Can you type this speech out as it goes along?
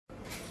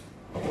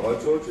So I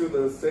told you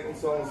the second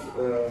song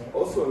is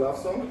also a love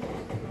song,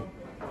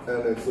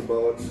 and it's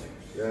about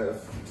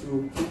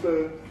two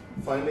people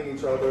finding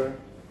each other,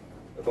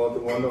 about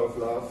the wonder of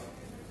love,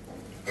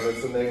 and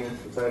it's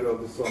the title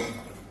of the song,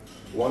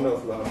 Wonder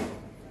of Love.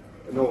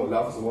 No,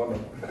 Love is a Wonder.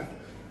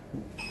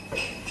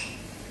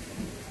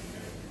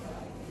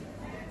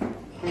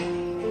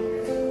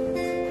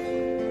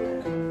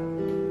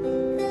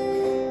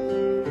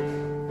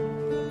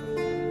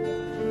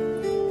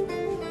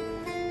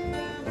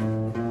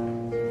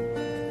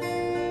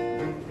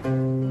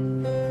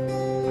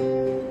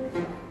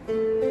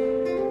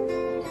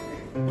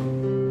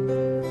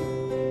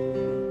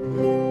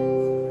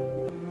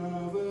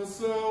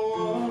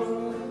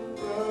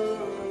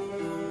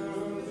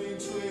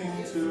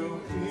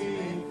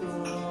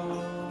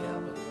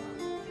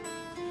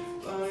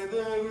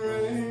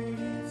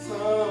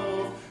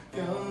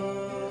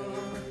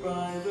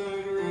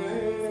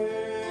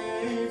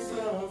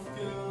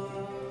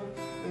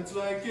 It's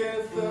like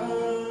a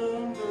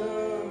thunderbolt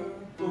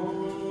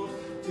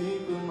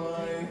deep in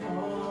my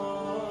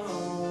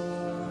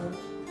heart.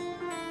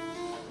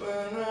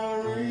 When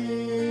I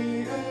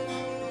realize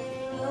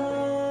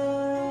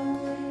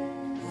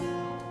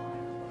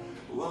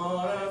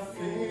what I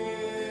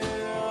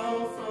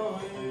feel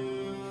for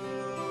you,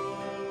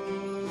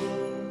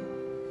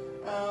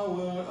 I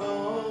will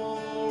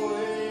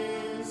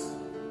always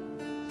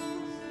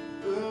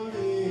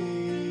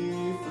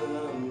believe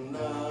in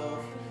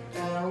love.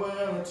 And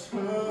when it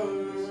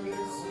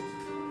hurts,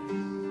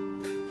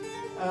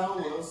 I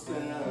will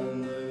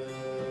stand it.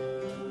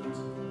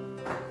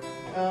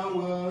 I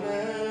will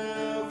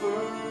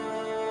never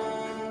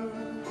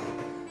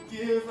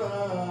give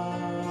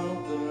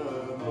up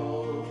the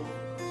hope.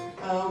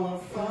 I will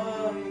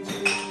find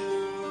you,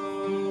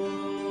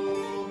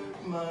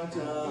 my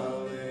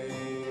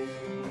darling.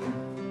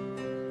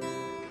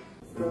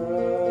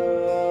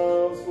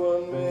 Love's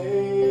what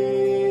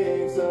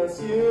makes us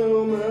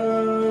human.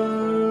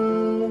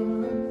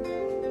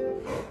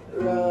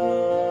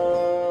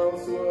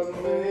 Love's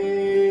what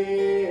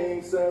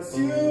makes us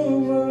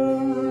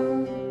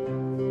human.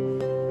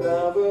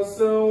 Love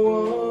is a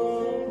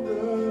wonder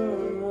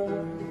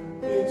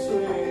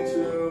between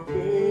two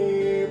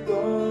people.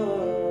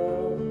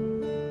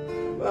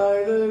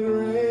 By the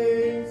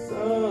grace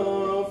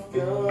of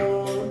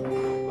God,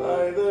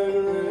 by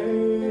the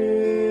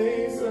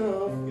grace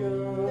of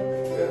God,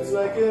 it's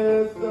like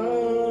a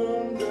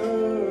thunderbolt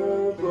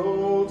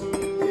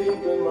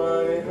deep in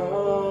my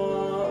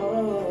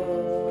heart.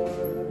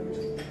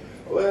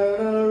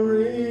 When I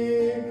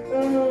realize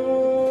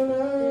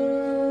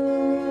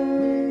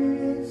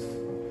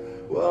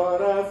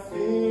what I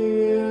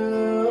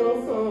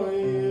feel for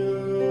you,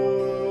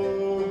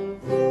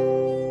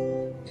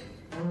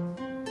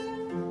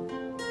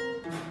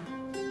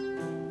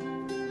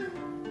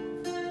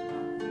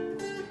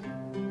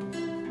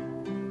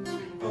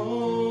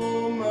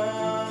 oh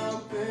my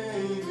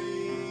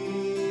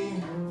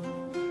baby,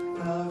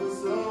 love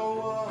is a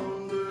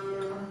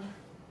wonder.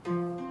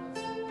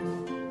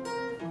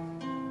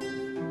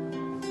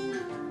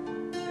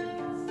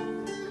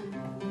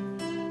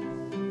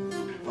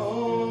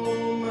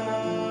 Oh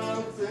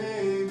my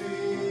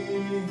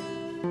baby,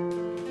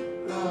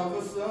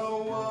 love is a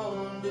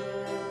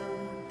wonder.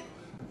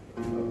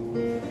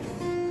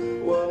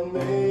 What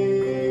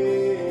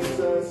makes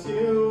us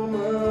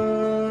human?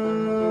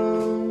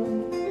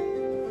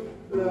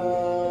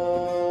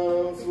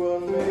 Love's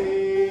what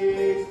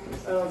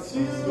makes us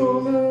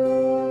human.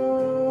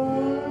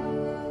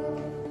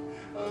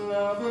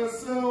 Love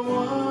is a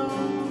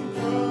wonder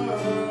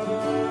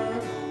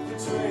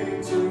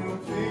between two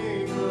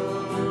people.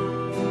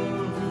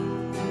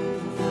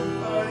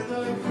 By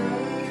the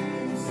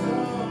grace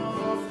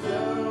of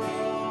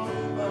God,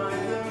 by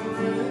the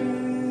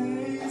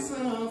grace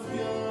of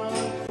God,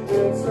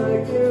 it's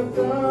like a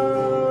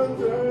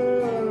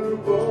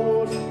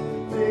thunderbolt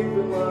deep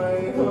in my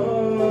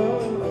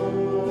heart.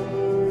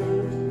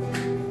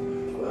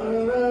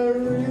 When I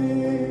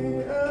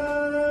realize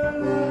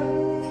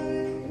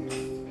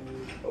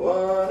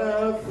what I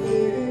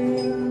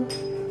feel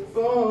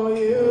for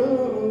you,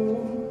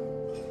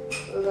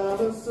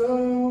 love is so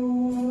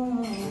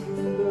wonder.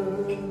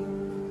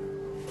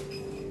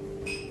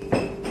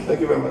 Thank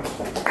you very much.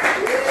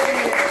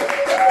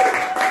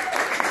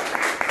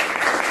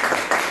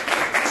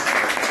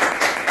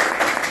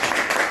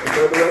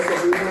 Enjoy the rest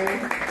of the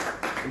evening.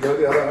 Enjoy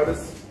the other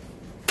artists.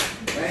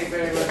 Thank you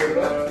very much,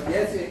 aMaRo.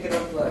 Yes, you can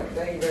unplug.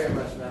 Thank you very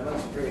much, man.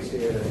 Much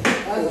appreciated.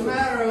 How's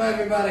aMaRo,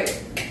 everybody?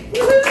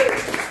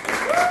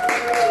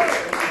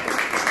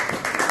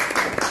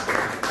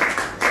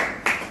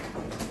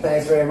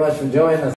 Thanks very much for joining us.